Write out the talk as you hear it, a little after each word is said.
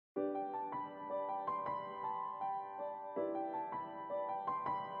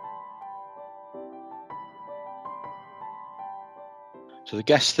So the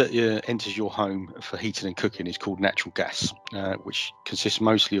gas that enters your home for heating and cooking is called natural gas, which consists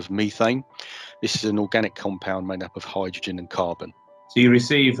mostly of methane. This is an organic compound made up of hydrogen and carbon. So you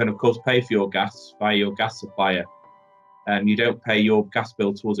receive and of course pay for your gas via your gas supplier. You don't pay your gas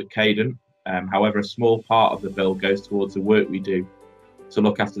bill towards at Cadent. However, a small part of the bill goes towards the work we do to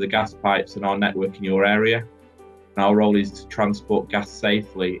look after the gas pipes and our network in your area. And our role is to transport gas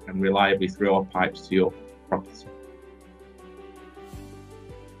safely and reliably through our pipes to your property.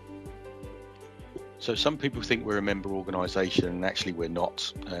 So some people think we're a member organisation, and actually we're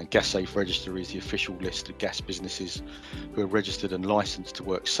not. Gas Safe Register is the official list of gas businesses who are registered and licensed to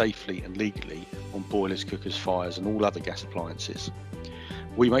work safely and legally on boilers, cookers, fires and all other gas appliances.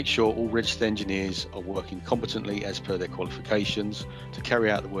 We make sure all registered engineers are working competently as per their qualifications to carry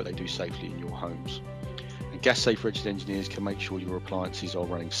out the work they do safely in your homes. And Gas Safe Registered engineers can make sure your appliances are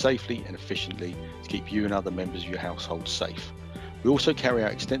running safely and efficiently to keep you and other members of your household safe. We also carry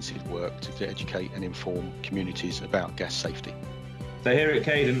out extensive work to educate and inform communities about gas safety. So here at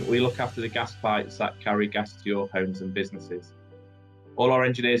Cadent, we look after the gas pipes that carry gas to your homes and businesses. All our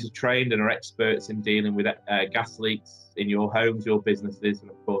engineers are trained and are experts in dealing with gas leaks in your homes, your businesses, and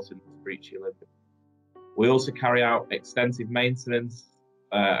of course in the streets you live in. We also carry out extensive maintenance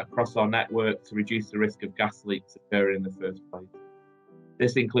across our network to reduce the risk of gas leaks occurring in the first place.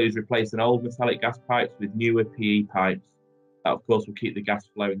 This includes replacing old metallic gas pipes with newer PE pipes. That, of course, will keep the gas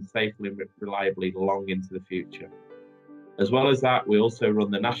flowing safely and reliably long into the future. As well as that, we also run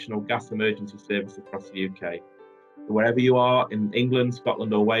the National Gas Emergency Service across the UK. So wherever you are in England,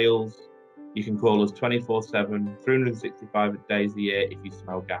 Scotland or Wales, you can call us 24/7, 365 days a year if you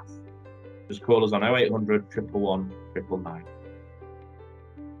smell gas. Just call us on 0800 111 999.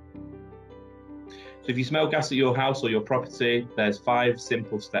 So if you smell gas at your house or your property, there's 5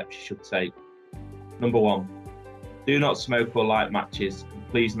 simple steps you should take. Number 1. Do not smoke or light matches, and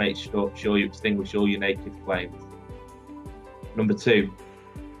please make sure you extinguish all your naked flames. Number 2,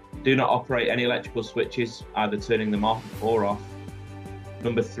 do not operate any electrical switches, either turning them off or off.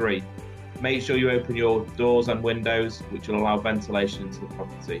 Number 3, make sure you open your doors and windows, which will allow ventilation into the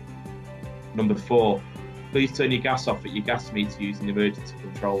property. Number 4, please turn your gas off at your gas meter using the emergency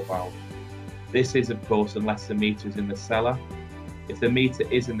control valve. This is, of course, unless the meter is in the cellar. If the meter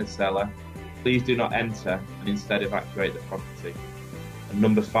is in the cellar, please do not enter and instead evacuate the property. And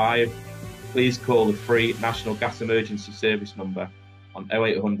number 5, please call the free National Gas Emergency Service number on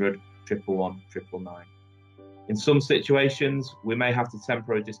 0800 111 999. In some situations, we may have to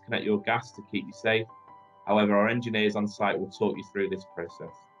temporarily disconnect your gas to keep you safe. However, our engineers on site will talk you through this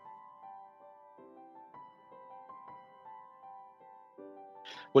process.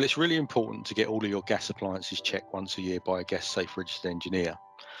 Well, it's really important to get all of your gas appliances checked once a year by a Gas Safe Registered engineer.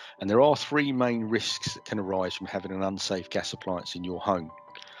 And there are 3 main risks that can arise from having an unsafe gas appliance in your home.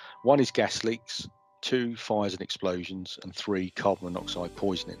 1 is gas leaks, 2, fires and explosions, and 3, carbon monoxide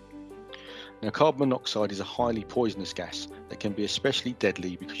poisoning. Now, carbon monoxide is a highly poisonous gas that can be especially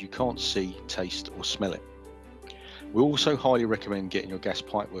deadly because you can't see, taste or smell it. We also highly recommend getting your gas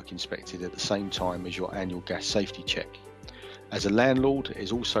pipework inspected at the same time as your annual gas safety check. As a landlord, it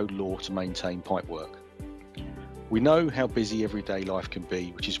is also law to maintain pipework. We know how busy everyday life can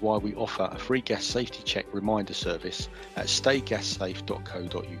be, which is why we offer a free gas safety check reminder service at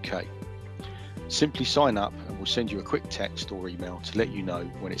staygassafe.co.uk. Simply sign up and we'll send you a quick text or email to let you know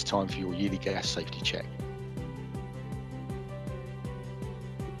when it's time for your yearly gas safety check.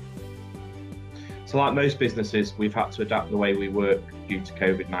 So like most businesses, we've had to adapt the way we work due to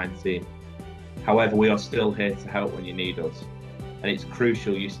COVID-19. However, we are still here to help when you need us. And it's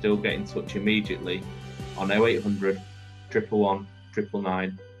crucial you still get in touch immediately on 0800 111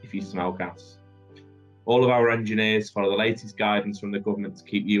 999 if you smell gas. All of our engineers follow the latest guidance from the government to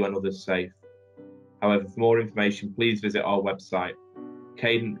keep you and others safe. However, for more information, please visit our website,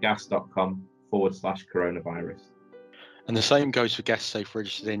 cadentgas.com/coronavirus. And the same goes for Gas Safe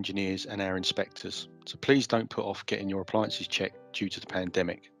Registered engineers and our inspectors. So please don't put off getting your appliances checked due to the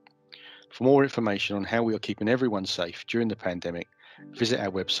pandemic. For more information on how we are keeping everyone safe during the pandemic, visit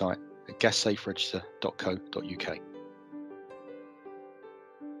our website at gassaferegister.co.uk.